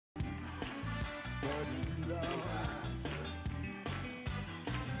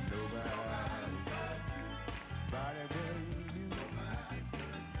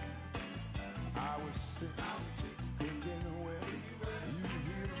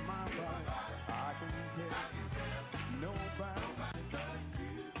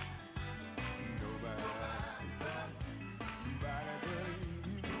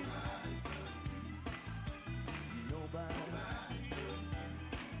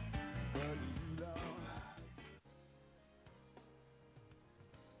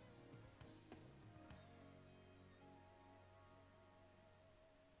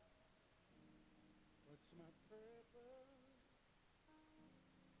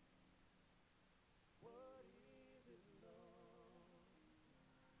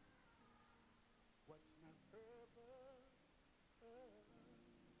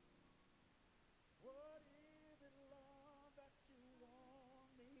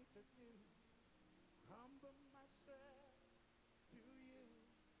Humble myself to you.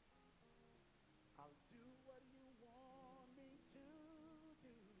 I'll do what you want me to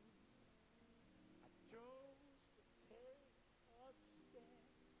do. I chose to take a stand.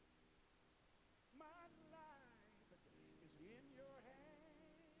 My life is in your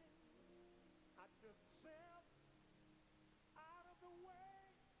hands. I took self out of the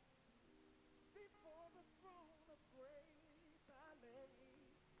way. Before the throne of grace I lay.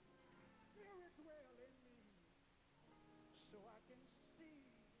 Spirit dwell in me so I can see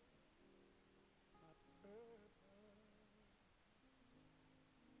my purpose.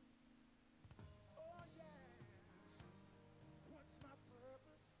 Oh yes, what's my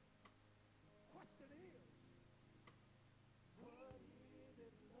purpose? Question is, what is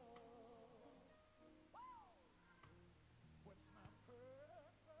it, Lord? Woo! What's my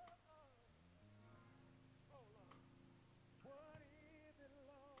purpose? Oh Lord, what is it,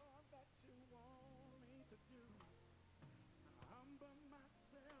 Lord, that you want me to do? Humble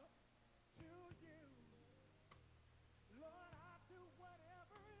myself to you. Lord, I'll do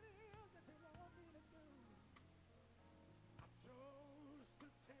whatever it is that you want me to do. I chose to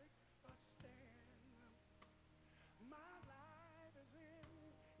take a stand. My life is in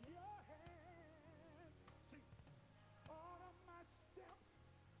your hands. See, all of my steps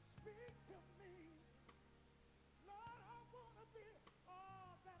speak to me. Lord, I want to be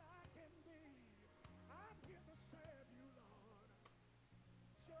all that I can be. I'm here to serve you, Lord.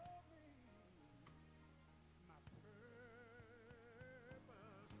 Show me my purpose.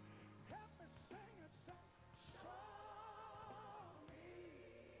 Help me sing and say, show me.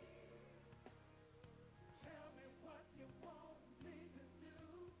 Tell me what you want me to do.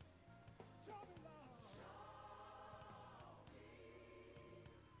 Show me, Lord. Show me.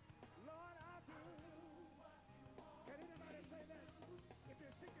 Lord, I'll do. Can anybody say that? If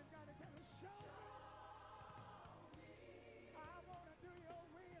you're sick and got it, tell me, show me. I want to do your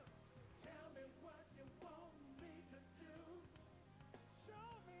will. Tell me what you want me to do. Show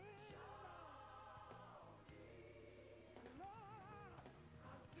me. Lord,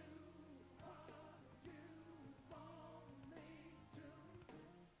 I'll do what you want me to.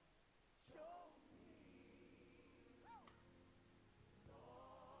 Show me.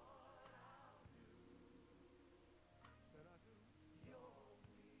 Lord, I'll do. That I do your will.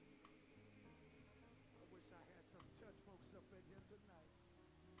 I wish I had some church folks up in here tonight.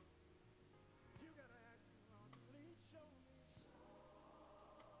 You gotta ask the Lord, please show me.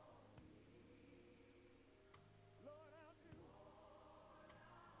 Lord, I'll do.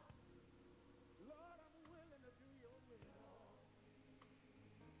 Lord, I'm willing to do your will.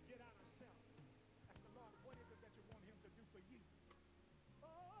 Get out of self. Ask the Lord, what is it that you want him to do for you?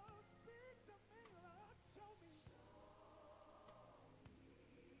 Oh, speak to me, Lord. Show me.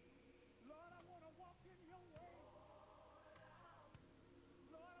 Lord, I want to walk in your way.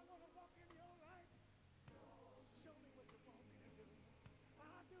 Lord, I want to walk in your light. Show me what you want me to do.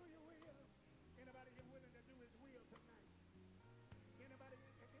 I'll do your will. Anybody here willing to do his will tonight? Anybody,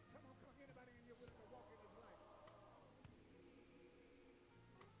 come on, anybody in here willing to walk in his light?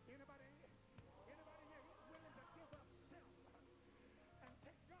 Anybody here willing to give up self and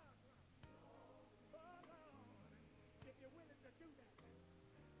take God's life? Oh, Lord, if you're willing to do that,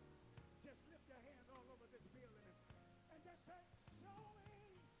 just lift your hands all over this building and just say, show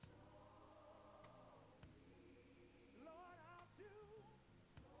me. Lord, I'll do.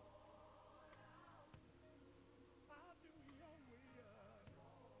 I'll do your will.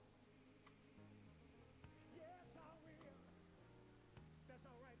 Yes, I will. That's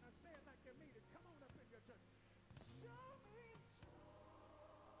all right. Now say it like you mean it. Come on up in your church. Show me.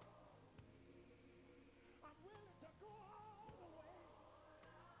 I'm willing to go all the way.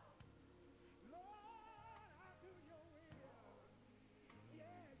 Lord,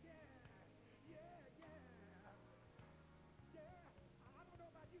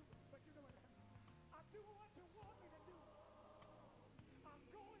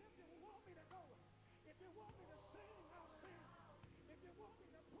 want me to sing, I'll sing. If you want me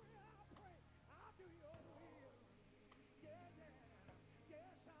to pray, I'll pray. I'll do your will. Yeah, yeah.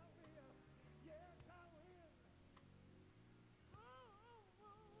 Yes, I will. Yes, I will.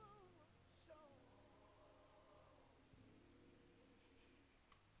 So.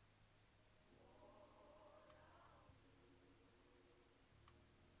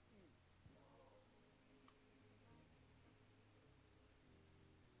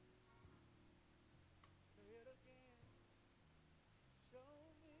 Say it again. Show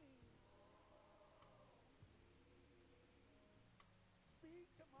me. Speak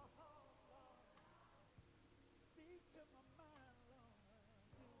to my heart, Lord. Speak to my mind, Lord.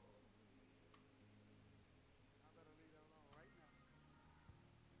 I better leave that alone right now.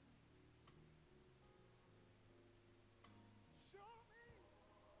 Show me.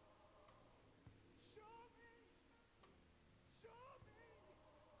 Show me. Show me. Show me.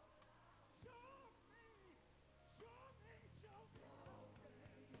 Show me. Show me.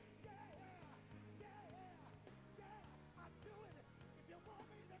 Yeah, yeah, yeah, yeah. I do it. If you want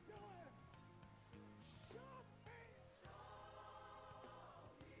me to do it, show me.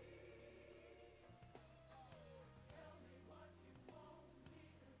 Tell me what you want me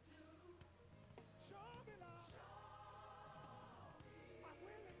to do. Show me, Lord. I'm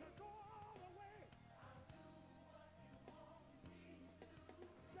willing to go all the way. I'll do what you want me to.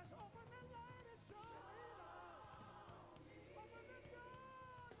 Just open the light and show me, Lord. Open the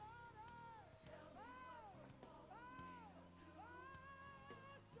door, Lord. Tell me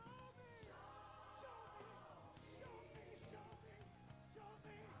what you want me to do. Show me. Show me. Show me. Show me. Show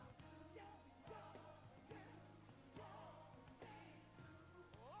me. Yeah, yeah, yeah, yeah.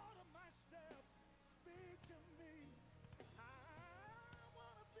 Order my steps. Speak to me. I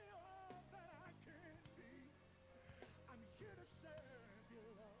want to be all that I can be. I'm here to serve you,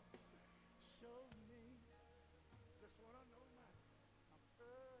 Lord. Show me. Just want to know my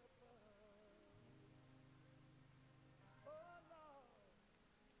purpose. Oh, Lord.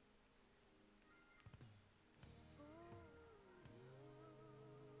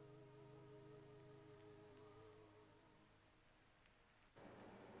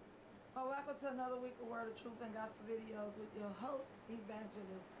 Well, welcome to another week of Word of Truth and Gospel videos with your host,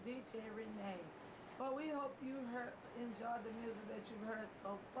 Evangelist, DJ Renee. Well, we hope you enjoyed the music that you've heard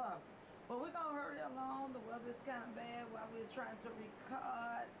so far. Well, we're going to hurry along. The weather's kind of bad while we're trying to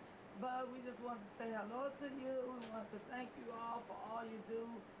record. But we just want to say hello to you. We want to thank you all for all you do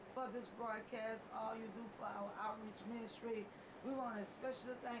for this broadcast, all you do for our outreach ministry. We want to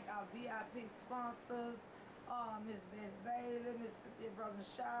especially thank our VIP sponsors, Miss Betty Bailey, Miss Cynthia Brother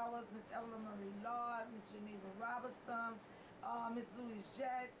Showers, Miss Evelyn Marie Lord, Miss Geneva Robinson, Miss Louise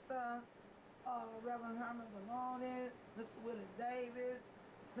Jackson, Reverend Herman Maloney, Mr. Willie Davis,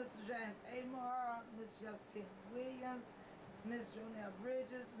 Mr. James Amar, Miss Justine Williams, Miss Jonelle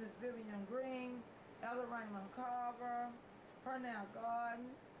Bridges, Miss Vivian Green, Ella Raymond Carver, Pernell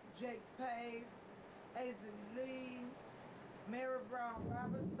Garden, Jake Pace, A.Z. Lee, Mary Brown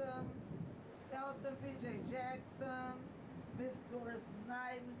Robertson, Elton P.J. Jackson, Miss Doris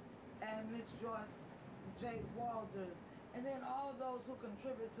Knighton, and Miss Joyce J. Walters. And then all those who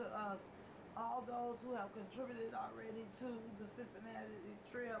contribute to us, all those who have contributed already to the Cincinnati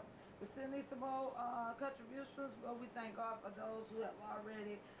trip. We still need some more contributions, but we thank God for those who have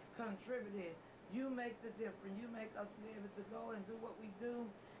already contributed. You make the difference. You make us be able to go and do what we do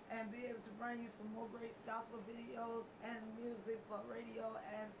and be able to bring you some more great gospel videos and music for radio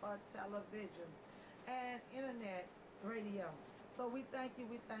and for television and internet radio. So we thank you,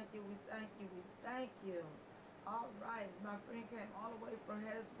 we thank you, we thank you, we thank you. All right, my friend came all the way from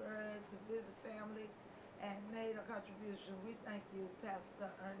Hattiesburg to visit family and made a contribution. We thank you,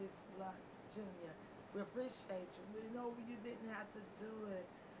 Pastor Ernest Blunt Jr. We appreciate you. We know you didn't have to do it.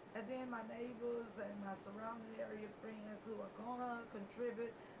 And then my neighbors and my surrounding area friends who are gonna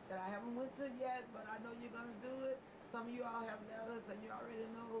contribute that I haven't went to yet, but I know you're gonna do it. Some of you all have letters and you already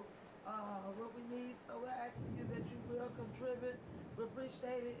know what we need. So we're asking you that you will contribute. We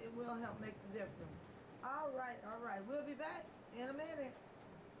appreciate it. It will help make the difference. All right. We'll be back in a minute.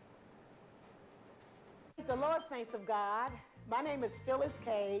 The Lord, saints of God. My name is Phyllis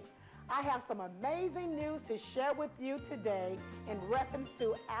Cage. I have some amazing news to share with you today in reference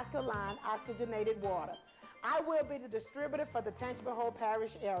to alkaline oxygenated water. I will be the distributor for the Tangipahoa Whole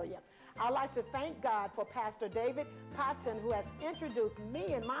Parish area. I'd like to thank God for Pastor David Cotton, who has introduced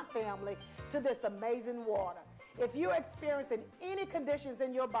me and my family to this amazing water. If you're experiencing any conditions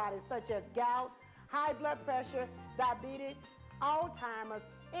in your body, such as gout, high blood pressure, diabetes, Alzheimer's,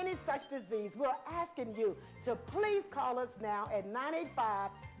 any such disease, we're asking you to please call us now at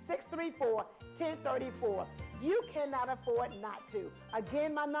 634-1034. You cannot afford not to.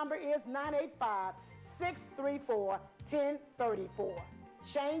 Again, my number is 985-634-1034.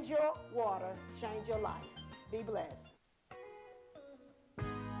 Change your water, change your life. Be blessed.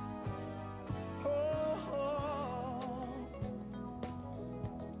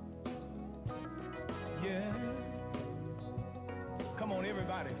 Yeah. Come on,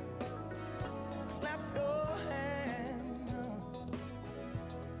 everybody. Clap your hands.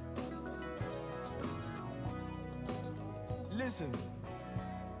 Listen.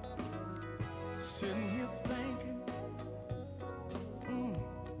 Sitting here thinking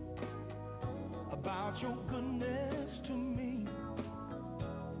about your goodness to me.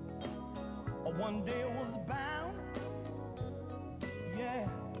 One day was bound. Yeah.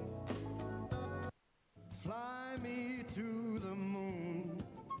 Fly me to the moon,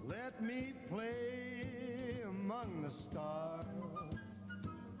 let me play among the stars,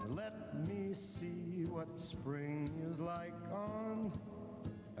 and let me see what spring is like on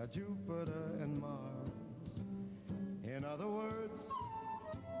Jupiter and Mars. In other words,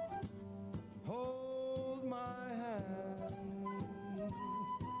 hold my hand,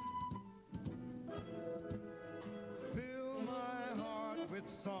 fill my heart with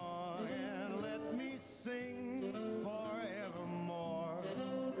song, and let me sing forevermore.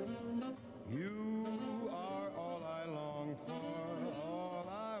 You are all I long for, all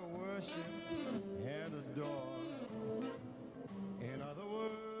I worship and adore. In other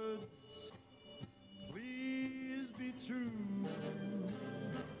words, please be true.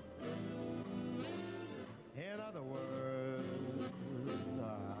 In other words,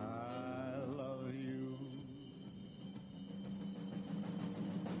 I love you.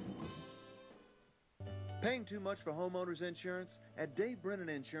 Paying too much for homeowners insurance? At Dave Brennan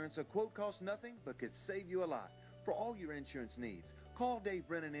Insurance, a quote costs nothing but could save you a lot. For all your insurance needs, call Dave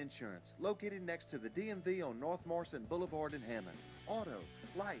Brennan Insurance, located next to the DMV on North Morrison Boulevard in Hammond. Auto,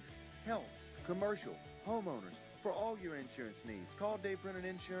 life, health, commercial, homeowners. For all your insurance needs, call Dave Brennan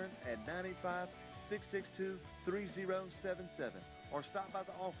Insurance at 985-662-3077 or stop by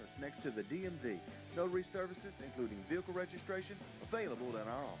the office next to the DMV. Notary services, including vehicle registration, available in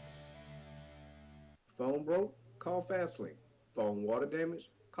our office. Phone broke? Call Fastlink. Phone water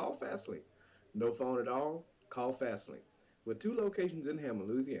damage? Call Fastlink. No phone at all? Call Fastlink. With 2 locations in Hammond,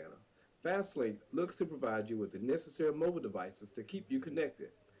 Louisiana, Fastlink looks to provide you with the necessary mobile devices to keep you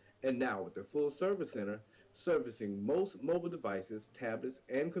connected. And now with the full service center, servicing most mobile devices, tablets,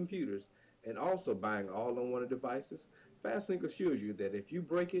 and computers, and also buying all-on-one devices, Fastlink assures you that if you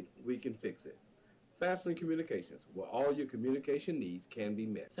break it, we can fix it. Fastlink Communications, where all your communication needs can be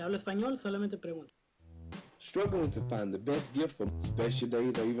met. ¿Se habla español? Solamente pregunto. Struggling to find the best gift for special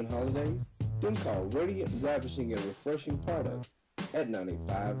days or even holidays? Then call Radiant, Ravishing, and Refreshing Products at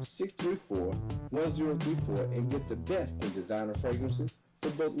 985-634-1034 and get the best in designer fragrances for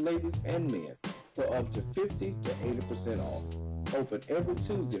both ladies and men for up to 50 to 80% off. Open every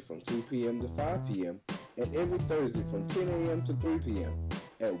Tuesday from 2 p.m. to 5 p.m. and every Thursday from 10 a.m. to 3 p.m.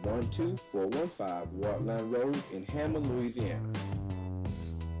 at 12415 Wartline Road in Hammond, Louisiana.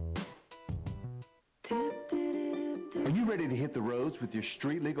 Are you ready to hit the roads with your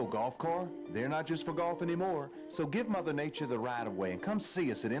street legal golf car? They're not just for golf anymore, so give Mother Nature the right of way and come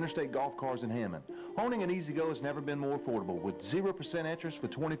see us at Interstate Golf Cars in Hammond. Owning an Easy-Go has never been more affordable with 0% interest for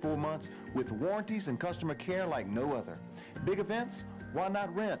 24 months with warranties and customer care like no other. Big events? Why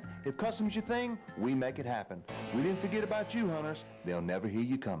not rent? If custom's your thing, we make it happen. We didn't forget about you, hunters. They'll never hear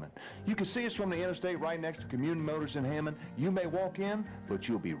you coming. You can see us from the interstate right next to Community Motors in Hammond. You may walk in, but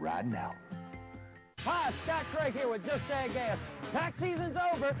you'll be riding out. Hi, Scott Craig here with Just Add Gas. Tax season's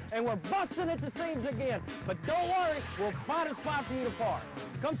over, and we're busting at the seams again. But don't worry, we'll find a spot for you to park.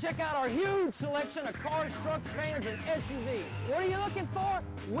 Come check out our huge selection of cars, trucks, vans, and SUVs. What are you looking for?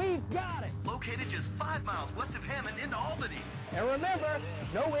 We've got it. Located just 5 miles west of Hammond into Albany. And remember,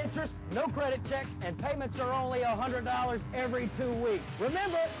 no interest, no credit check, and payments are only $100 every 2 weeks.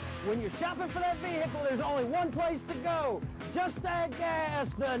 Remember, when you're shopping for that vehicle, there's only one place to go. Just Add Gas,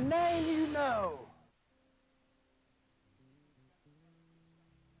 the name you know.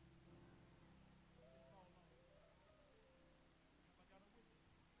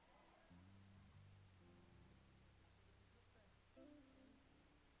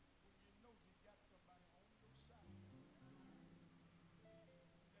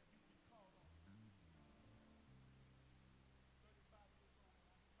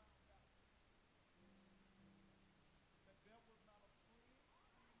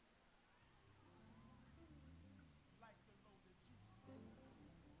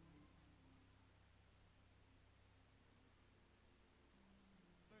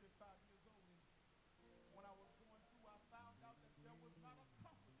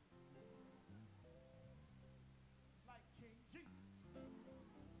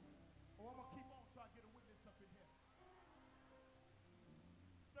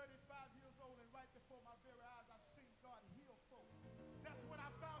 before my very eyes, I've seen God heal folk. That's when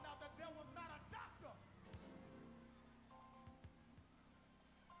I found out that there was not a doctor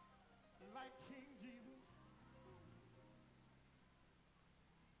like King Jesus.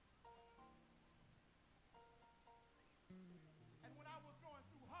 And when I was going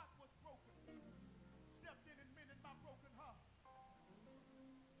through, heart was broken, stepped in and mended my broken heart.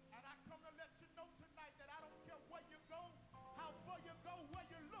 And I come to let you know tonight that I don't care where you go, how far you go, where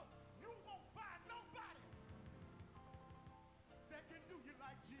you look, you won't find nobody that can do you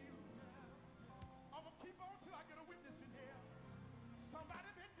like Jesus. I'm going to keep on till I get a witness in here. Somebody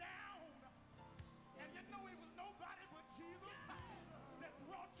been down, and you know it was nobody but Jesus that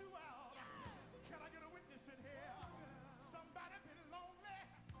brought you out. Can I get a witness in here? Somebody been lonely,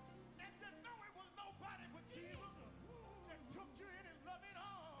 and you know it was nobody but Jesus that took you in his loving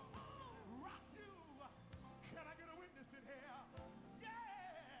arms, rocked you. Can I get a witness in here? Yeah,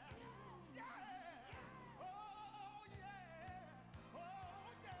 yeah, oh yeah, oh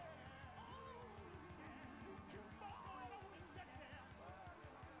yeah. You keep on going on and sit there.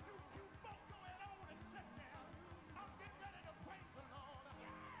 You keep on going on and sit there. I'm getting ready to praise the Lord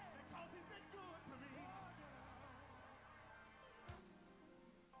because he's been good to me.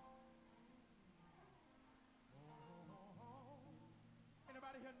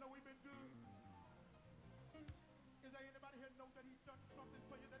 Anybody here know he's been good? Is there anybody here know that he's done something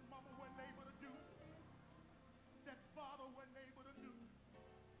for you that mama wasn't able to do? That father wasn't able to do?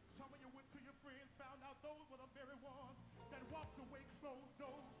 Some of you went to your friends, found out those were the very ones that walked away, closed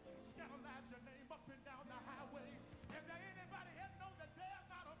doors, scandalized your name up and down the highway. Is there anybody here know that they're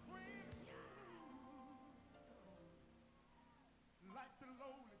not a friend like the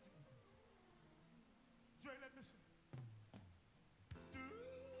lowly Jesus? Dre, let me sing.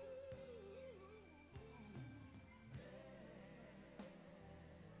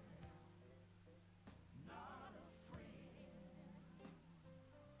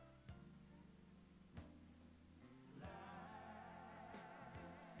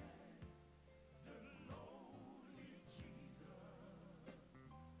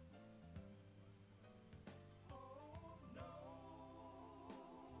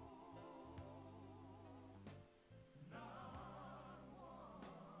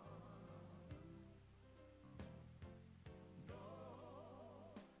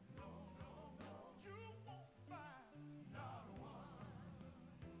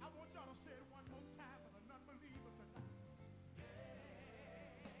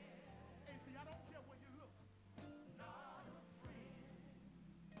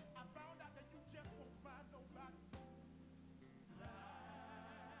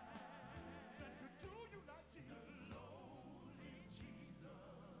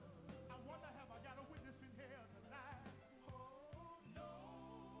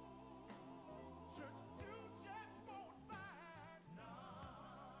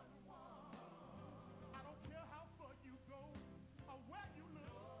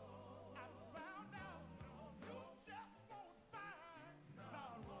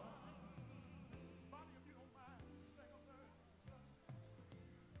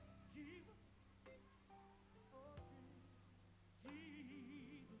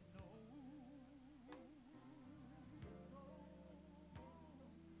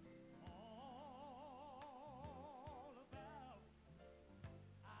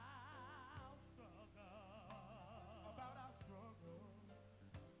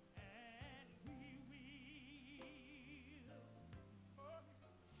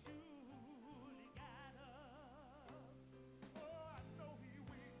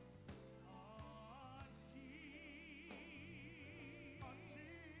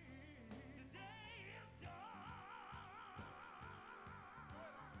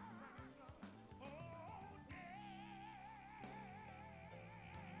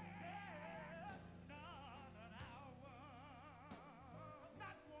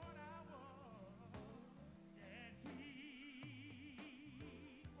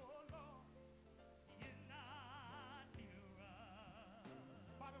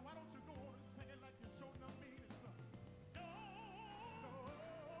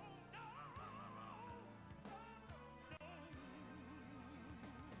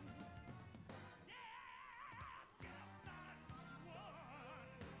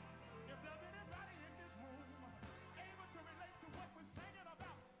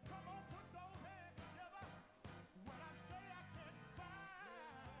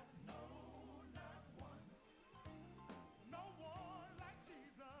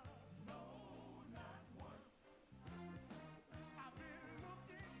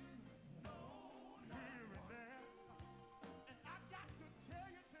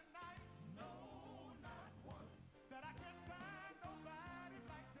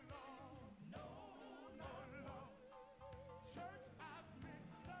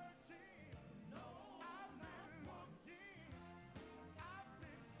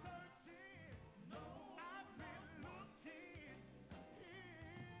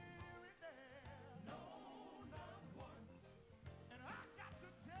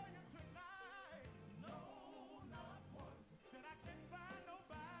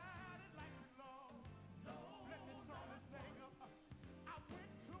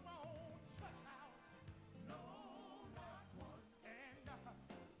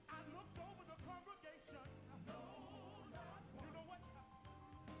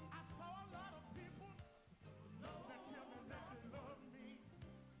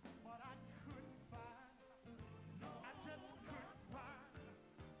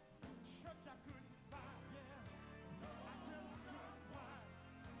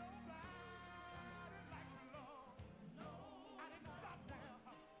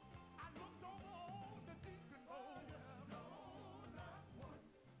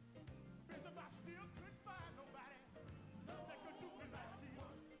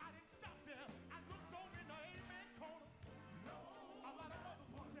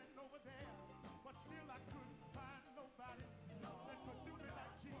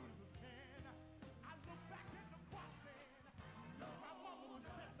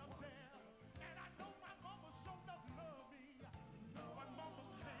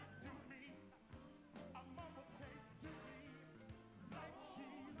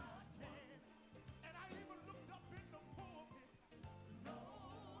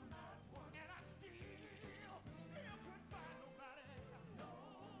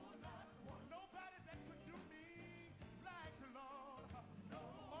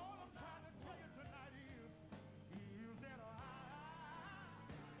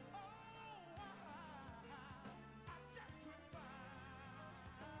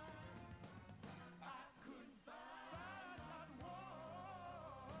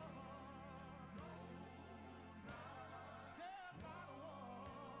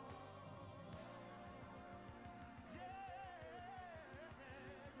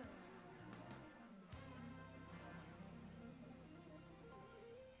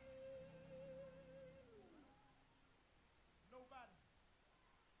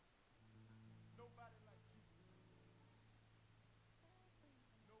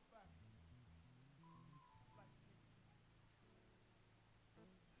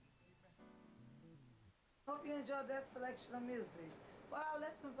 hope you enjoyed that selection of music. For our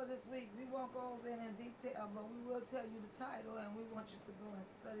lesson for this week, we won't go over it in detail, but we will tell you the title, and we want you to go and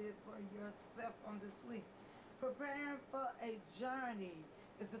study it for yourself on this week. Preparing for a Journey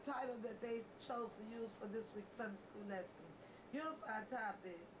is the title that they chose to use for this week's Sunday school lesson. Unified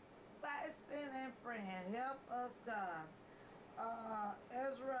topic, fasting and praying. Help us, God.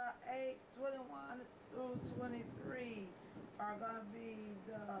 Ezra 8:21 through 23 are going to be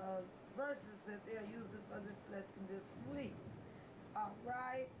the verses that they're using for this lesson this week. All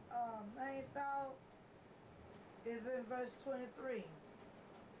right, main thought is in verse 23.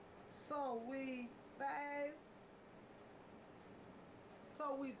 So we fast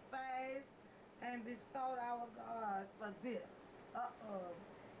and besought our God for this.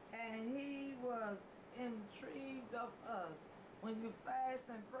 And he was intrigued of us. When you fast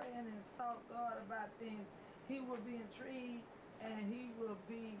and pray and insult God about things, he will be intrigued and he will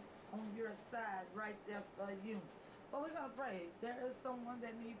be on your side right there for you. But we're going to pray. There is someone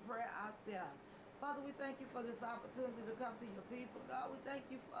that needs prayer out there. Father, we thank you for this opportunity to come to your people, God. We thank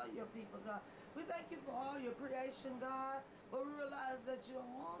you for your people, God. We thank you for all your creation, God. But we realize that you're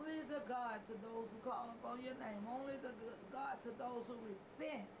only the God to those who call upon your name. Only the God to those who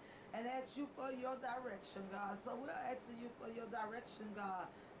repent and ask you for your direction, God. So we're asking you for your direction, God.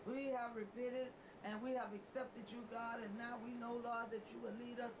 We have repented and we have accepted you, God. And now we know, Lord, that you will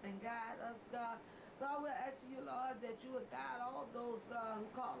lead us and guide us, God. God, we're asking you, Lord, that you would guide all those, God, who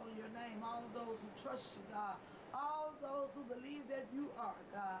call on your name, all those who trust you, God, all those who believe that you are,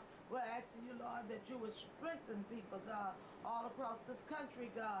 God. We're asking you, Lord, that you would strengthen people, God, all across this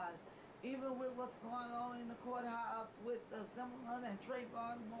country, God, even with what's going on in the courthouse with the Zimmerman and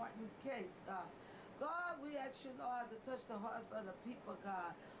Trayvon Martin case, God. God, we ask you, Lord, to touch the hearts of the people,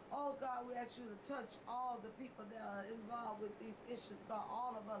 God. Oh, God, we ask you to touch all the people that are involved with these issues, God,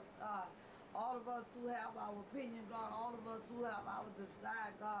 all of us, God. All of us who have our opinion, God, all of us who have our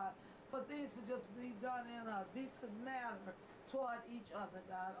desire, God, for things to just be done in a decent manner toward each other,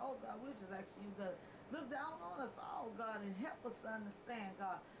 God. Oh, God, we just ask you to look down on us all, God, and help us to understand,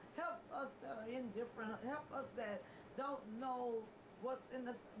 God. Help us that are indifferent. Help us that don't know what's in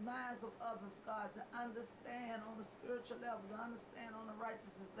the minds of others, God, to understand on the spiritual level, to understand on the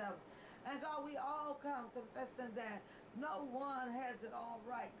righteousness level. And, God, we all come confessing that no one has it all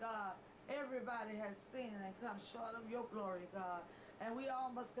right, God. Everybody has sinned and come short of your glory, God. And we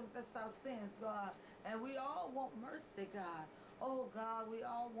all must confess our sins, God. And we all want mercy, God. Oh, God, we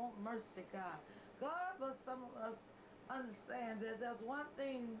all want mercy, God. God, but some of us understand that there's one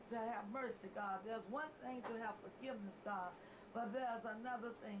thing to have mercy, God. There's one thing to have forgiveness, God. But there's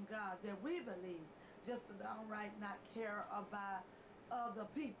another thing, God, that we believe just to downright not care about other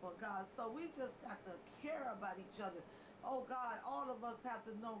people, God. So we just got to care about each other. Oh, God, all of us have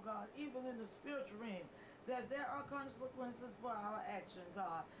to know, God, even in the spiritual realm, that there are consequences for our action,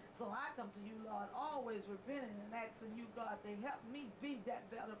 God. So I come to you, Lord, always repenting and asking you, God, to help me be that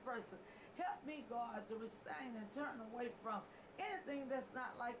better person. Help me, God, to restrain and turn away from anything that's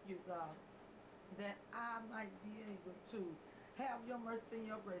not like you, God, that I might be able to have your mercy and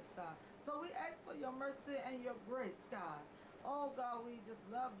your grace, God. So we ask for your mercy and your grace, God. Oh, God, we just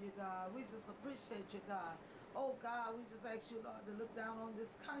love you, God. We just appreciate you, God. Oh, God, we just ask you, Lord, to look down on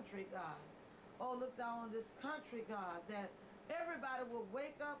this country, God. Oh, look down on this country, God, that everybody will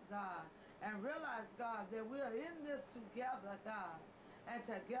wake up, God, and realize, God, that we are in this together, God. And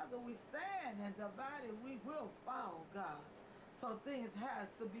together we stand, and divided we will fall, God. So things has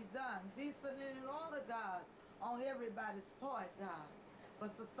to be done decent and in order, God, on everybody's part, God.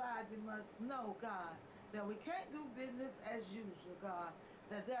 But society must know, God, that we can't do business as usual, God.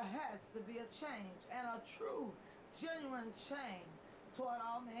 That there has to be a change, and a true, genuine change toward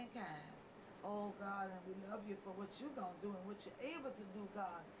all mankind. Oh, God, and we love you for what you're going to do and what you're able to do,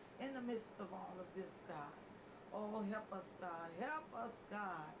 God, in the midst of all of this, God. Oh, help us, God. Help us,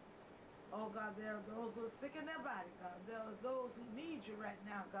 God. Oh, God, there are those who are sick in their body, God. There are those who need you right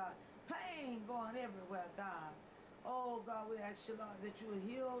now, God. Pain going everywhere, God. Oh, God, we ask you, Lord, that you would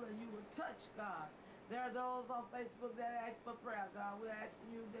heal and you would touch, God. There are those on Facebook that ask for prayer, God. We're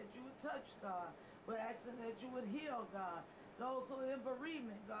asking you that you would touch, God. We're asking that you would heal, God. Those who are in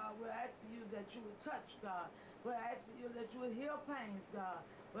bereavement, God, we're asking you that you would touch, God. We're asking you that you would heal pains, God.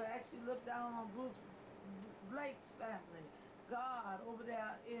 We're asking you to look down on Bruce Blake's family, God, over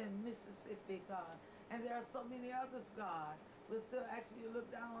there in Mississippi, God. And there are so many others, God. We're still asking you to look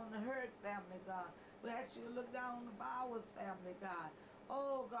down on the Hurd family, God. We're asking you to look down on the Bowers family, God.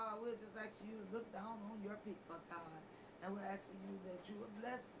 Oh, God, we're just asking you to look down on your people, God. And we're asking you that you would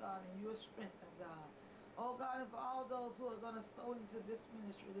bless, God, and you would strengthen, God. Oh God, and for all those who are going to sow into this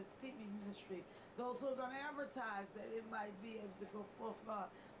ministry, this TV ministry, those who are going to advertise that it might be able to go forth, God,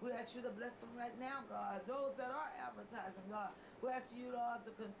 we ask you to bless them right now, God. Those that are advertising, God, we ask you, Lord,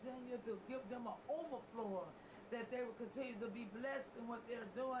 to continue to give them an overflow, that they will continue to be blessed in what they're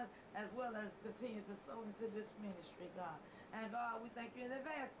doing, as well as continue to sow into this ministry, God. And God, we thank you in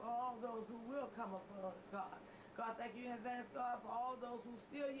advance for all those who will come above, God. God, thank you in advance, God, for all those who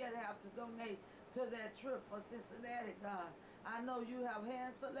still yet have to donate to that trip for Cincinnati, God. I know you have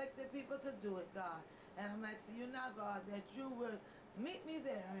hand-selected people to do it, God. And I'm asking you now, God, that you will meet me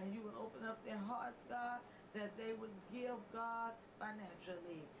there and you will open up their hearts, God, that they would give, God,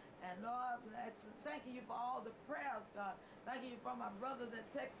 financially. And Lord, we're asking, thanking you for all the prayers, God. Thanking you for my brother that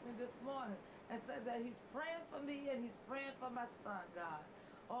texted me this morning and said that he's praying for me and he's praying for my son, God.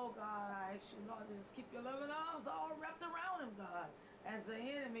 Oh, God, I ask you, Lord, to just keep your loving arms all wrapped around him, God, as the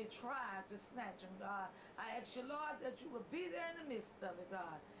enemy tried to snatch him, God. I ask you, Lord, that you will be there in the midst of it,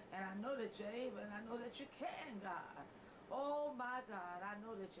 God. And I know that you're able, and I know that you can, God. Oh, my God, I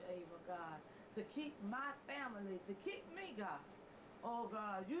know that you're able, God, to keep my family, to keep me, God. Oh,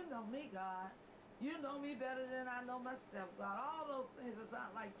 God, you know me, God. You know me better than I know myself, God. All those things that's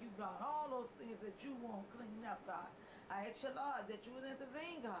not like you, God. All those things that you won't clean up, God. I ask you, Lord, that you would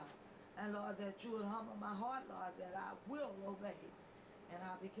intervene, God. And, Lord, that you would humble my heart, Lord, that I will obey. And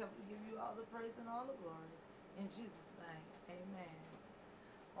I'll be careful to give you all the praise and all the glory. In Jesus' name, amen.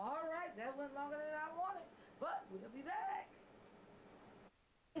 All right, that went longer than I wanted, but we'll be back.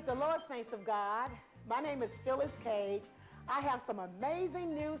 Praise the Lord, saints of God. My name is Phyllis Cage. I have some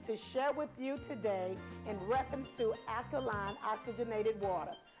amazing news to share with you today in reference to alkaline oxygenated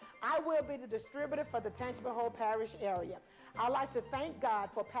water. I will be the distributor for the Tangipahoa Hope Parish area. I'd like to thank God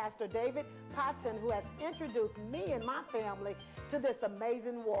for Pastor David Potton, who has introduced me and my family to this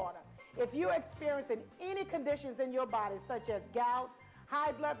amazing water. If you're experiencing any conditions in your body, such as gout,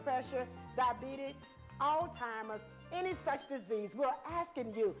 high blood pressure, diabetes, Alzheimer's, any such disease, we're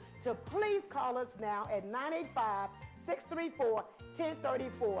asking you to please call us now at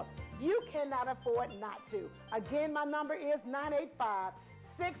 985-634-1034. You cannot afford not to. Again, my number is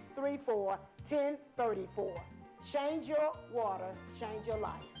 985-634-1034. Change your water, change your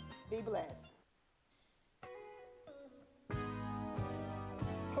life. Be blessed.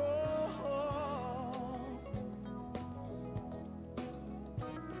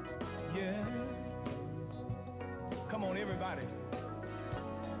 Yeah. Come on, everybody.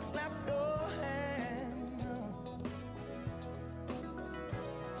 Clap your hands.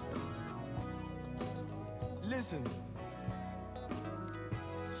 Listen.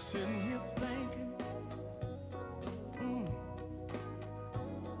 Sitting here thinking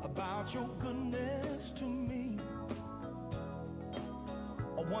about your goodness to me.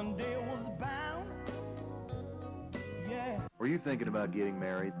 One day was bound. Yeah. Are you thinking about getting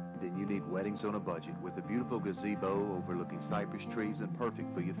married? Then you need weddings on a budget with a beautiful gazebo overlooking cypress trees and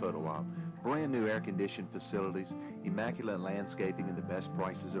perfect for your photo op. Brand new air-conditioned facilities, immaculate landscaping, and the best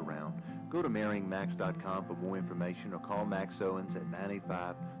prices around. Go to marryingmax.com for more information or call Max Owens at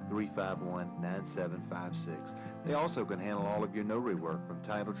 985-351-9756. They also can handle all of your notary work from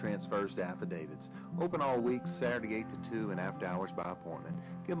title transfers to affidavits. Open all week, Saturday 8 to 2 and after hours by appointment.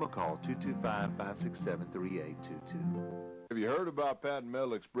 Give them a call, 225-567-3822. Have you heard about Patent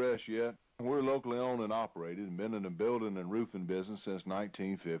Metal Express yet? We're locally owned and operated and been in the building and roofing business since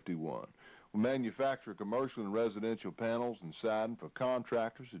 1951. We manufacture commercial and residential panels and siding for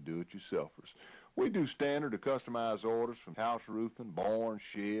contractors and do-it-yourselfers. We do standard to customized orders from house roofing, barns,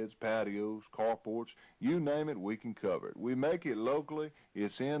 sheds, patios, carports, you name it, we can cover it. We make it locally.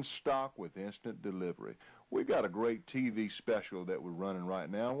 It's in stock with instant delivery. We got a great TV special that we're running right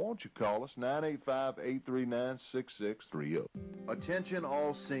now. Won't you call us, 985-839-6630. Attention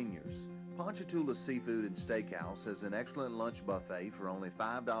all seniors. Ponchatoula Seafood and Steakhouse has an excellent lunch buffet for only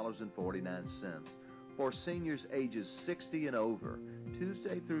 $5.49 for seniors ages 60 and over,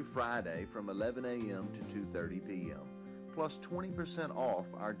 Tuesday through Friday from 11 a.m. to 2:30 p.m., plus 20% off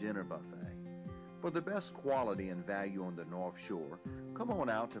our dinner buffet. For the best quality and value on the North Shore, come on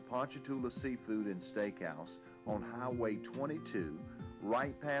out to Ponchatoula Seafood and Steakhouse on Highway 22,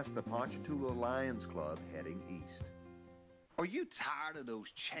 right past the Ponchatoula Lions Club heading east. Are you tired of those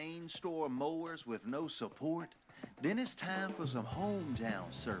chain store mowers with no support? Then it's time for some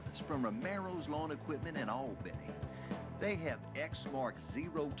hometown service from Romero's Lawn Equipment in Albany. They have Exmark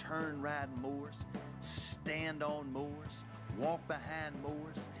zero turn ride mowers, stand-on mowers, walk-behind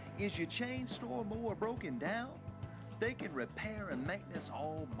mowers. Is your chain store mower broken down? They can repair and maintenance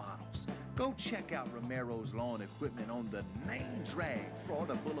all models. Go check out Romero's Lawn Equipment on the main drag,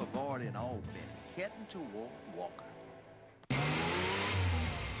 Florida Boulevard in Albany. heading toward Walker.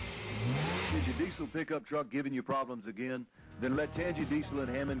 Is your diesel pickup truck giving you problems again? Then let Tangy Diesel in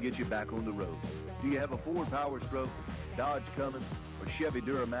Hammond get you back on the road. Do you have a Ford Power Stroke, Dodge Cummins, or Chevy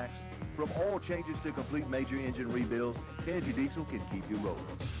Duramax? From oil changes to complete major engine rebuilds, Tangy Diesel can keep you rolling.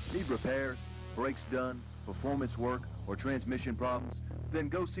 Need repairs, brakes done, performance work, or transmission problems? Then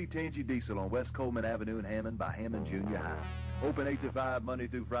go see Tangy Diesel on West Coleman Avenue in Hammond by Hammond Junior High. Open 8 to 5 Monday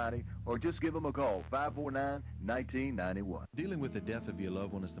through Friday, or just give them a call, 549-1991. Dealing with the death of your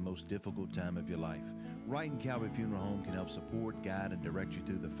loved one is the most difficult time of your life. Wright and Calvary Funeral Home can help support, guide, and direct you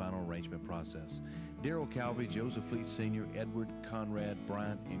through the final arrangement process. Daryl Calvary, Joseph Fleet Sr., Edward, Conrad,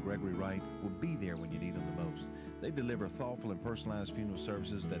 Bryant, and Gregory Wright will be there when you need them the most. They deliver thoughtful and personalized funeral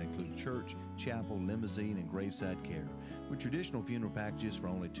services that include church, chapel, limousine, and graveside care. With traditional funeral packages for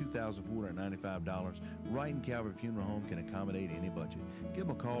only $2,495, Wright and Calvary Funeral Home can accommodate any budget. Give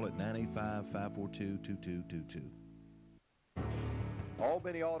them a call at 985-542-2222.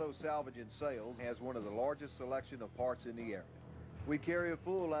 Albany Auto Salvage and Sales has one of the largest selection of parts in the area. We carry a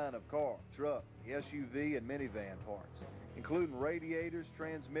full line of car, truck, SUV, and minivan parts, including radiators,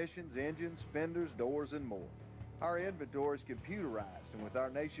 transmissions, engines, fenders, doors, and more. Our inventory is computerized, and with our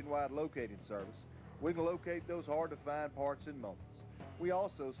nationwide locating service, we can locate those hard-to-find parts in moments. We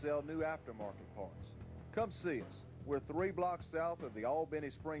also sell new aftermarket parts. Come see us. We're 3 blocks south of the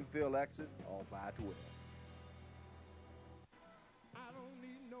Albany-Springfield exit on 512. I don't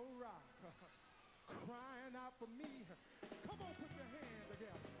need no rock crying out for me. Come on, put your hands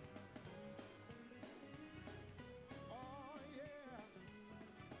together. Oh, yeah.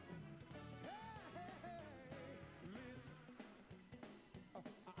 Hey, hey, hey. Listen,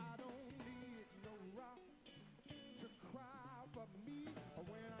 I don't need no rock to cry for me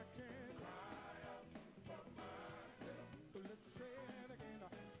when I can cry out for myself. Let's say it again.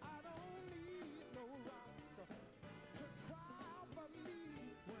 I don't need no rock to cry for me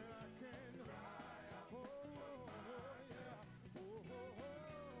when I can cry out for myself.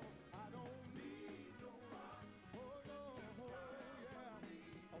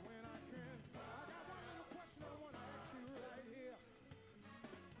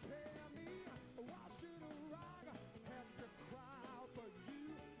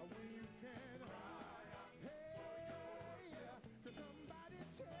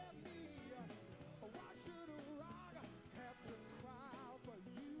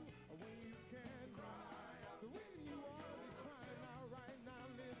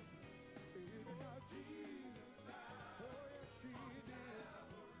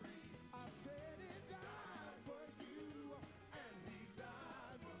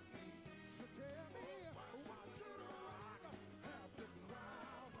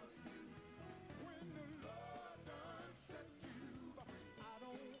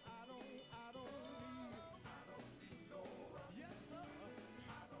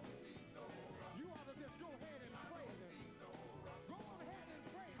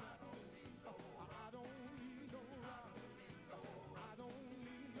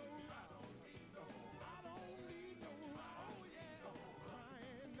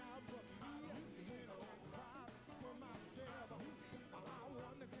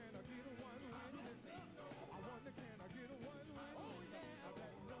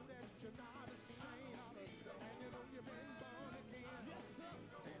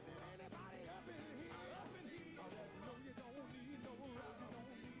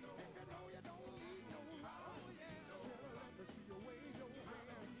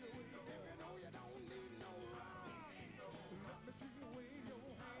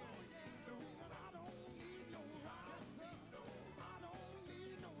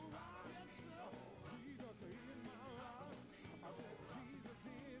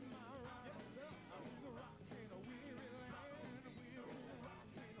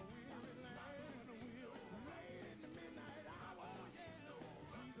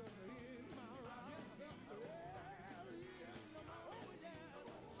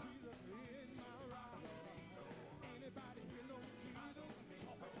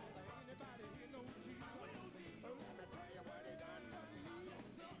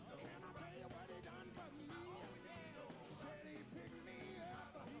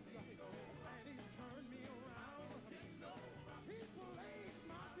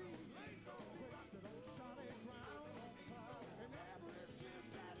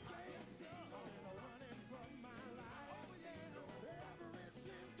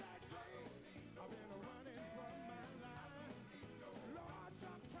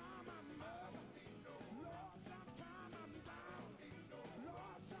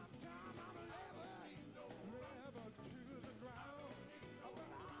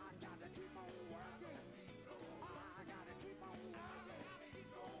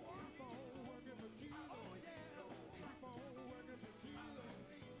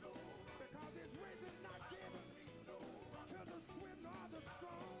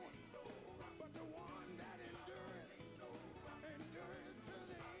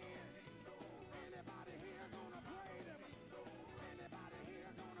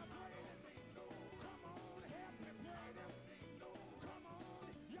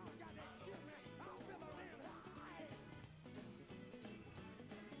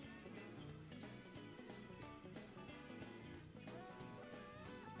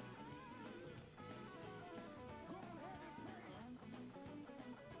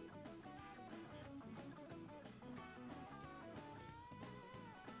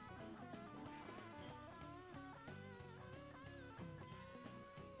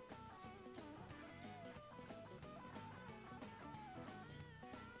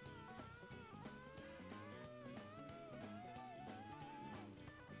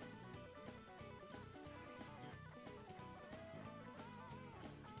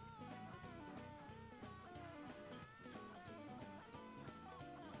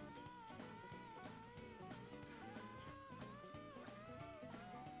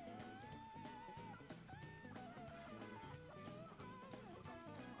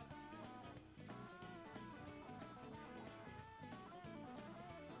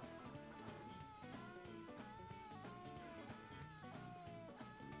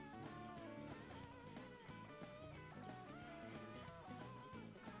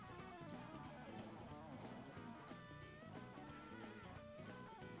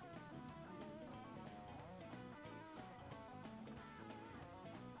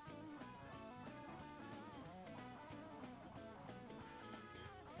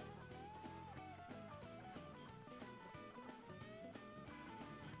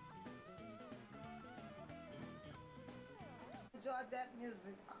 enjoyed that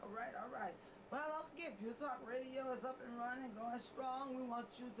music. All right, all right. Well, don't forget, Pure Talk Radio is up and running, going strong. We want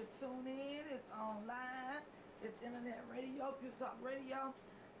you to tune in. It's online. It's internet radio, Pure Talk Radio.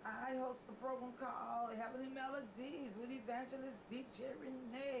 I host a program called Heavenly Melodies with Evangelist DJ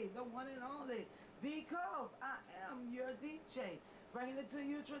Renee, the one and only, because I am your DJ, bringing it to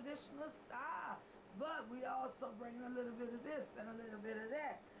you traditional style. But we also bring a little bit of this and a little bit of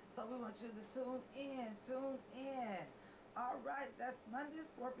that. So we want you to tune in, tune in. All right, that's Mondays,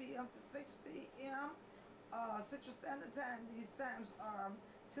 4 p.m. to 6 p.m. Central Standard Time. These times are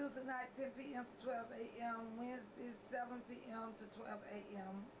Tuesday night, 10 p.m. to 12 a.m. Wednesday, 7 p.m. to 12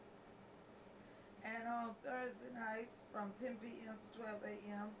 a.m. And on Thursday nights from 10 p.m. to 12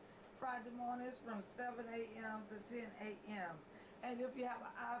 a.m. Friday mornings from 7 a.m. to 10 a.m. And if you have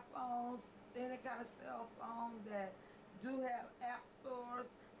an iPhone, any kind of cell phone that do have app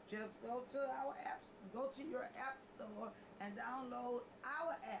stores, just go to our apps, go to your app store and download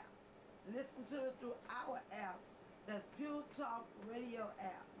our app. Listen to it through our app. That's Pure Talk Radio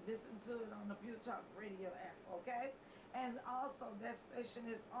app. Listen to it on the Pure Talk Radio app, okay? And also that station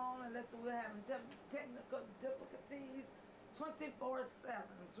is on unless we're having technical difficulties 24/7,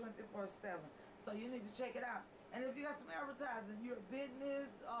 24/7. So you need to check it out. And if you got some advertising, you're a business,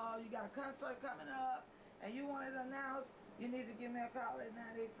 you got a concert coming up, and you want it announced, you need to give me a call at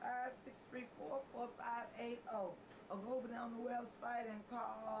 985-634-4580. Or go over there on the website and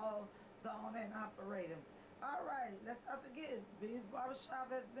call the owner and operator. All right, let's not forget, Beans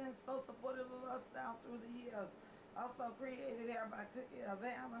Barbershop has been so supportive of us down through the years. Also created here by Cookie of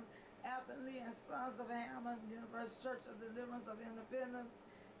Hammond, Anthony Lee and Sons of Hammond, Universal Church of Deliverance of Independence,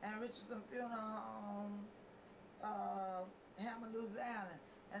 and Richardson Funeral Home, Hammond, Louisiana.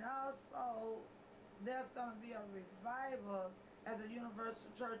 And also, there's going to be a revival at the Universal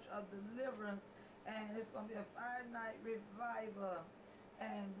Church of Deliverance, and it's going to be a 5-night revival,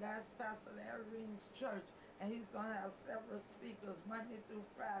 and that's Pastor Larry Reed's church, and he's going to have several speakers Monday through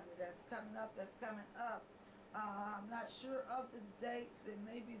Friday. That's coming up. I'm not sure of the dates. It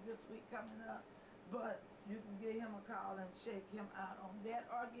may be this week coming up, but you can give him a call and check him out on that,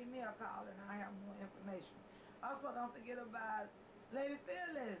 or give me a call and I have more information. Also, don't forget about Lady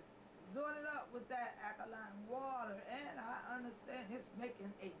Phyllis doing it up with that alkaline water, and I understand it's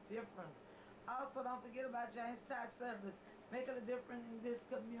making a difference. Also, don't forget about James Tire Service, making a difference in this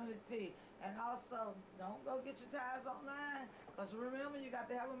community. And also, don't go get your tires online, because remember, you got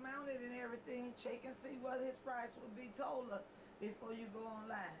to have them mounted and everything. Check and see what his price would be total before you go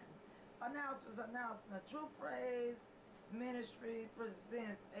online. Announcement. True Praise Ministry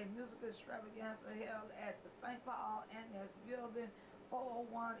presents a musical extravaganza held at the St. Paul Annex Building,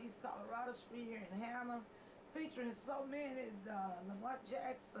 401 East Colorado Street here in Hammond, featuring so many, the Lamont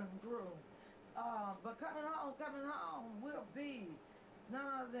Jackson group. But coming home will be none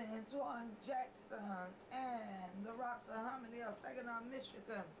other than Antoine Jackson and the Rocks of Harmony of Saginaw,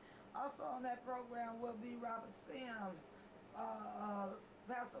 Michigan. Also on that program will be Robert Sims,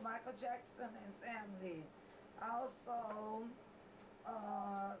 Pastor Michael Jackson and family. Also,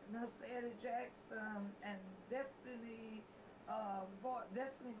 Minister Eddie Jackson and Destiny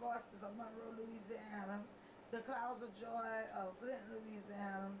Voices of Monroe, Louisiana, The Clouds of Joy of Clinton,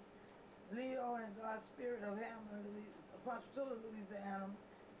 Louisiana, Leo and God's Spirit of Hammond, Ponchatoula, Louisiana,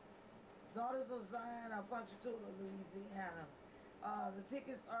 Daughters of Zion of Ponchatoula, Louisiana. The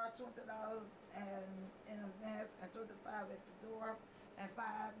tickets are $20 in advance and $25 at the door, and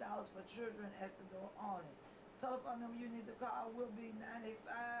 $5 for children at the door only. Telephone number you need to call will be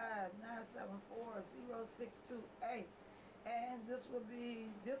 985-974-0628. And this will be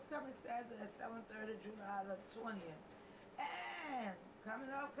this coming Saturday at 7:30, July the 20th. And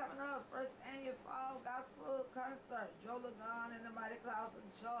coming up, first annual Fall Gospel Concert, Joe Lagon and the Mighty Clouds of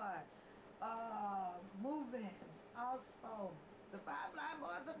Joy. Moving. Also, the Five Blind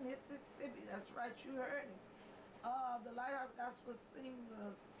Boys of Mississippi. That's right, you heard it. The Lighthouse Gospel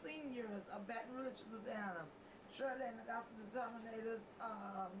Seniors of Baton Rouge, Louisiana. Shirley and the Gospel Determinators,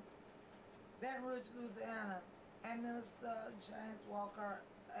 Baton Rouge, Louisiana. And Minister James Walker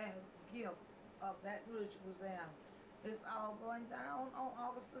and Gibb of Baton Rouge, Louisiana. It's all going down on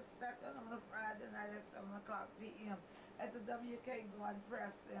August the 2nd on a Friday night at 7 o'clock p.m. at the WK Garden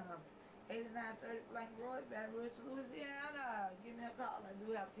Press Center, 8930 Plank Road, Baton Rouge, Louisiana. Give me a call. I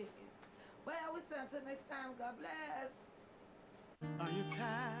do have tickets. Well, we say until next time, God bless. Are you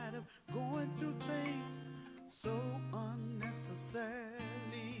tired of going through things so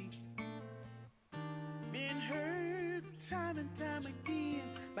unnecessarily? Being hurt time and time again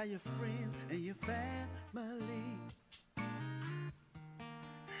by your friends and your family.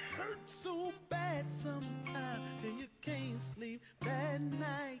 hurts so bad sometimes till you can't sleep at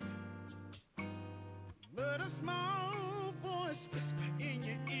night. But a small voice whisper in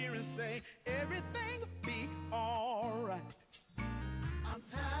your ear and say, everything will be alright. I'm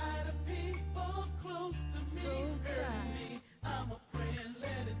tired of people close to me, hurting me. I'm a praying,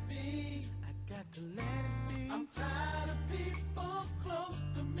 let it be. I got to let it be. I'm tired of people close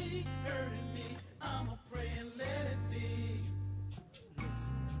to me, hurting me. I'm a praying, let it be.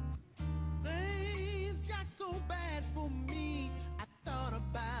 Listen, things got so bad for me, I thought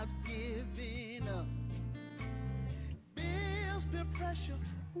about giving up. Bills, peer pressure,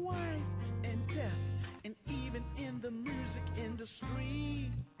 wife and death, and even in the music industry.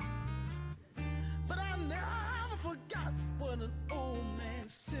 But I never forgot what an old man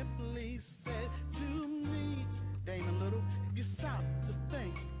simply said to me. Dame a little, if you stop to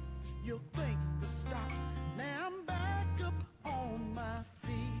think, you'll think to stop. Now I'm back up on my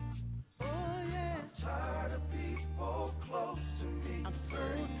feet. Oh yeah. I'm tired of people close to me. I'm so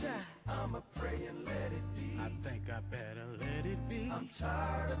tired. I'ma pray and let it be. I think I better let it be. I'm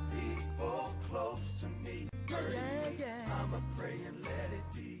tired of people close to me. Yeah. I'ma pray and let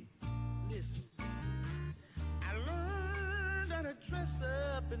it be. Listen, I learned how to dress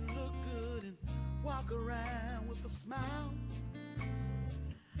up and look good and walk around with a smile.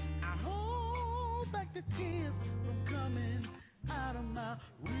 I hold back the tears from coming out of my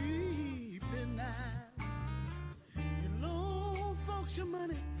weeping eyes. You loan folks your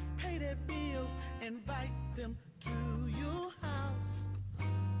money, pay their bills, invite them to your house.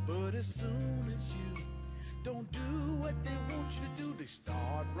 But as soon as you don't do what they want you to do, they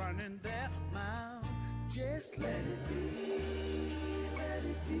start running their mouth. Just let it be, let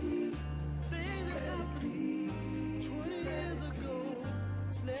it be. Things that happened 20 years ago,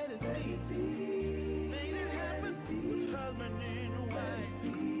 let it be. Things that happened with husband and wife.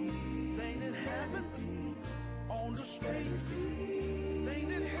 Things that happened on the streets. Things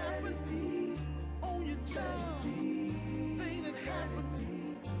that happened on your job. Things that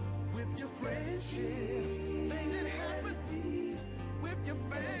happened with your friendships. Things that happened with your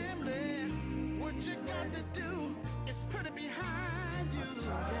family. What you got to do is put it behind you. I'm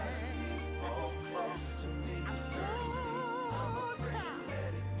so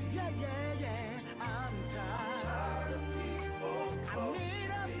tired. Yeah. I'm tired of people. I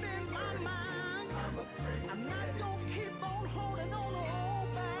made up in my mind. I'm not gonna keep on holding on to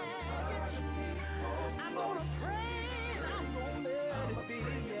old baggage. I'm gonna pray and I'm gonna let it be.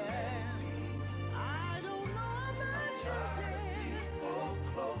 Yeah. I don't know about you, yeah.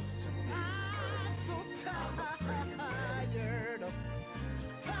 I'm so tired of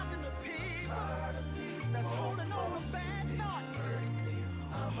talking to people that's holding on to bad thoughts,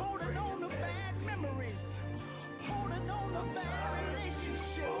 holding on to bad memories, holding on to bad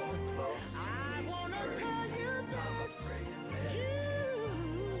relationships. I want to tell you this. You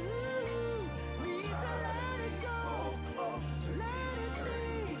need to let it go. Let it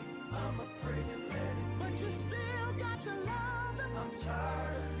be. But you still got to love them. I'm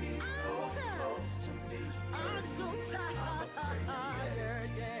tired of people close to me. I'm so tired,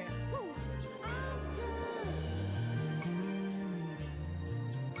 yeah. Woo. I'm tired.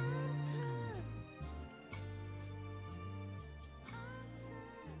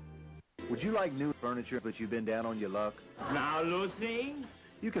 Would you like new furniture but you've been down on your luck? Now, Lucy.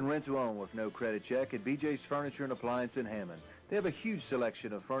 You can rent to own with no credit check at BJ's Furniture and Appliance in Hammond. They have a huge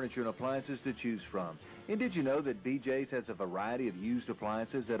selection of furniture and appliances to choose from. And did you know that BJ's has a variety of used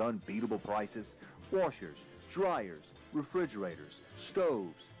appliances at unbeatable prices? Washers, dryers, refrigerators,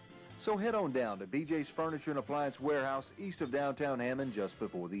 stoves. So head on down to BJ's Furniture and Appliance Warehouse east of downtown Hammond just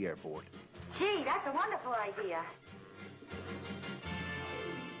before the airport. Gee, that's a wonderful idea.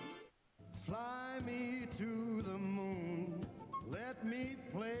 Fly me to the moon, let me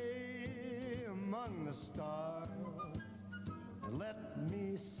play among the stars, and let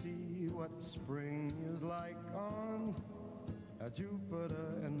me see what spring is like on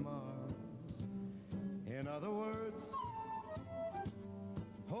Jupiter and Mars. In other words,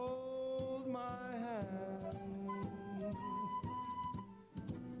 hold my hand,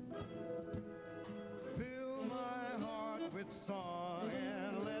 fill my heart with song,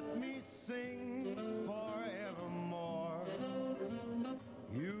 and let me sing forevermore.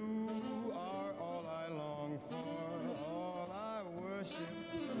 You are all I long for, all I worship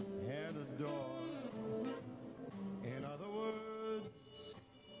and adore. In other words,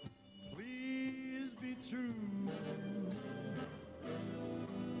 please be true.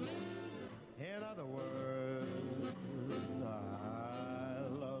 In other words, I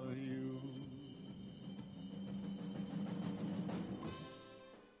love you.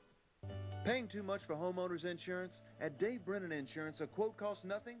 Paying too much for homeowners insurance? At Dave Brennan Insurance, a quote costs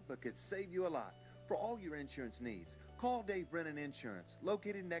nothing but could save you a lot. For all your insurance needs, call Dave Brennan Insurance,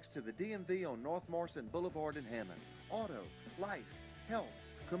 located next to the DMV on North Morrison Boulevard in Hammond. Auto, life, health,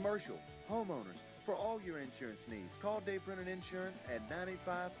 commercial, homeowners. For all your insurance needs, call Dave Brennan Insurance at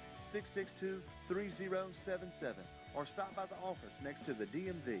 985-662-3077 or stop by the office next to the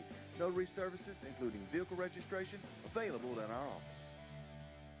DMV. Notary services, including vehicle registration, available in our office.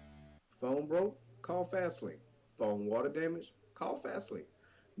 Phone broke? Call Fastlink. Phone water damage? Call Fastlink.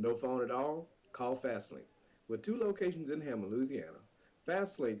 No phone at all? Call Fastlink. With 2 locations in Hammond, Louisiana,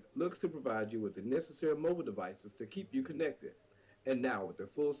 Fastlink looks to provide you with the necessary mobile devices to keep you connected. And now with their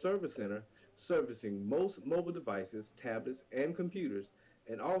full service center, servicing most mobile devices, tablets, and computers,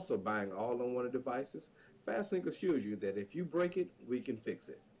 and also buying all-on-one devices, Fastlink assures you that if you break it, we can fix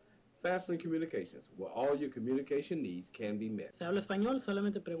it. Fastlink Communications, where all your communication needs can be met. ¿Se habla español?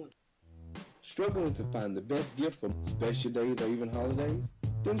 Solamente pregunta. Struggling to find the best gift for special days or even holidays?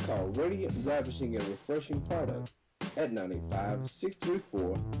 Then call Radiant, Ravishing, and Refreshing Products at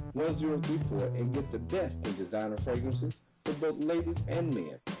 985-634-1034 and get the best in designer fragrances for both ladies and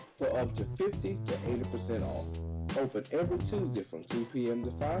men for up to 50 to 80% off. Open every Tuesday from 2 p.m.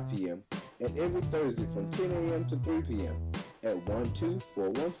 to 5 p.m. and every Thursday from 10 a.m. to 3 p.m. at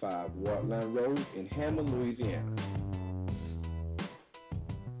 12415 Wartline Road in Hammond, Louisiana.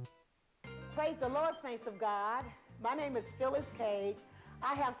 Praise the Lord, saints of God. My name is Phyllis Cage.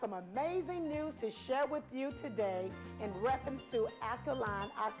 I have some amazing news to share with you today in reference to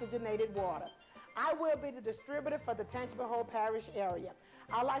alkaline oxygenated water. I will be the distributor for the Tangible Hope Parish area.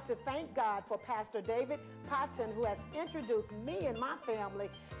 I'd like to thank God for Pastor David Patton, who has introduced me and my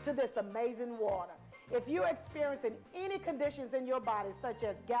family to this amazing water. If you're experiencing any conditions in your body, such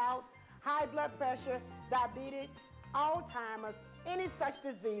as gout, high blood pressure, diabetes, Alzheimer's, any such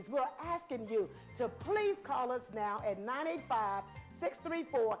disease, we're asking you to please call us now at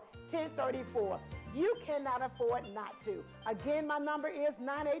 985-634-1034. You cannot afford not to. Again, my number is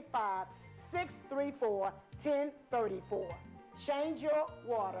 985-634-1034. Change your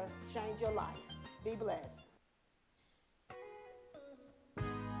water, change your life. Be blessed.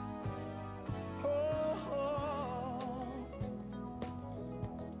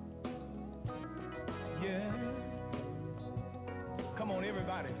 Yeah. Come on,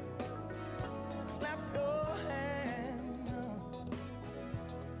 everybody. Clap your hands.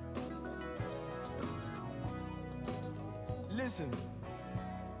 Listen.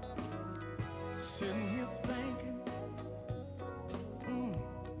 Sitting here thinking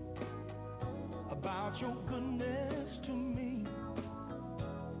about your goodness to me.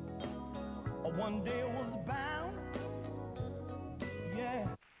 One day was bound. Yeah.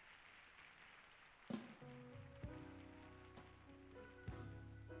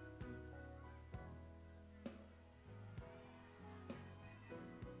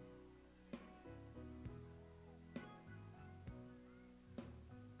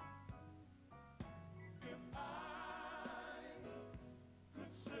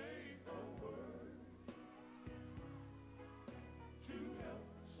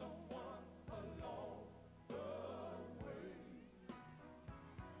 Someone along the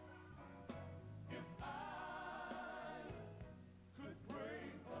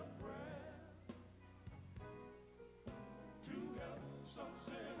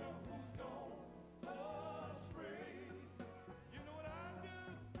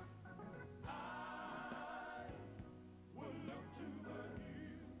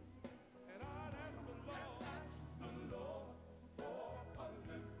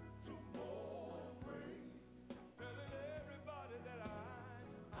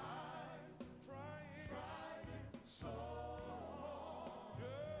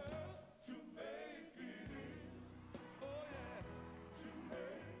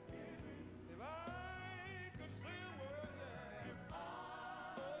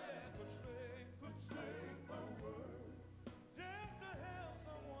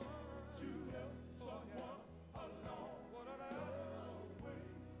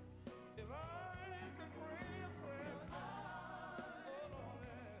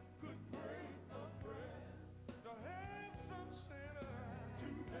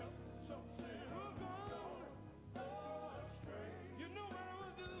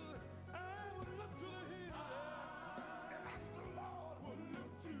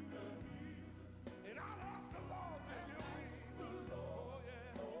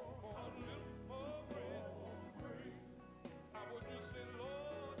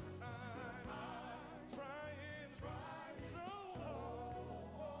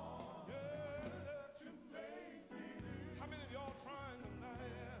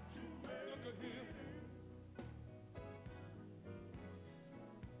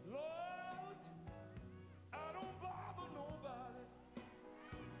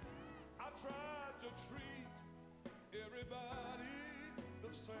everybody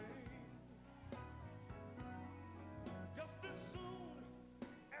the same. Just as soon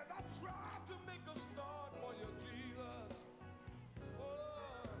as I tried to make a start for you, Jesus,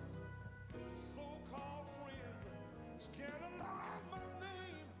 oh, so-called friends scandalize my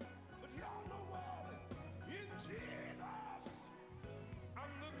name, but y'all know what? In Jesus,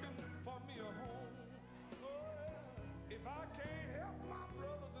 I'm looking for me a home. Oh, yeah. If I can't help my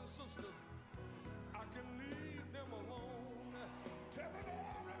brothers and sisters, I can leave them alone. Telling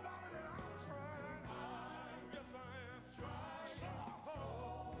everybody that I'm trying. Yes, I am. Trying so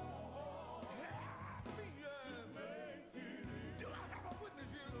hard. Help me, do I have a witness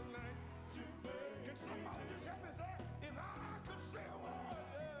here tonight? Can somebody just help me say, if I could say a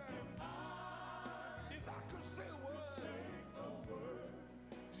word, if I could say a word,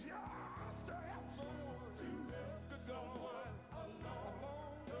 just to help someone, good God,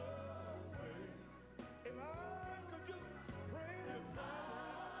 along the way. If I could just pray that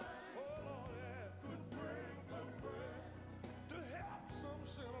oh Lord, yeah, could pray to help some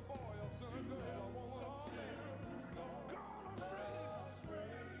sinner boy or sinner girl or woman gone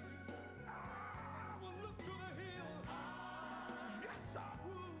astray. I would look to the hill. Yes, I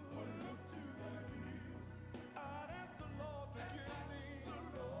would look to the hill. I'd ask the Lord to give me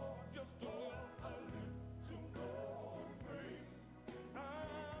just a little more faith.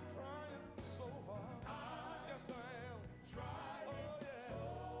 I'm trying so hard. Yes, I am. Trying. Oh, yeah.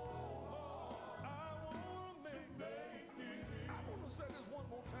 I want to make it. I want to say this one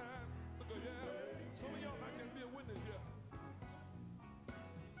more time. Because, yeah, some of y'all might can be a witness here.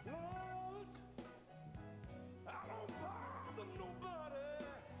 Lord, I don't bother nobody.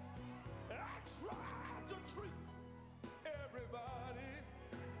 I try to treat everybody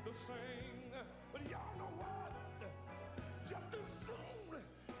the same.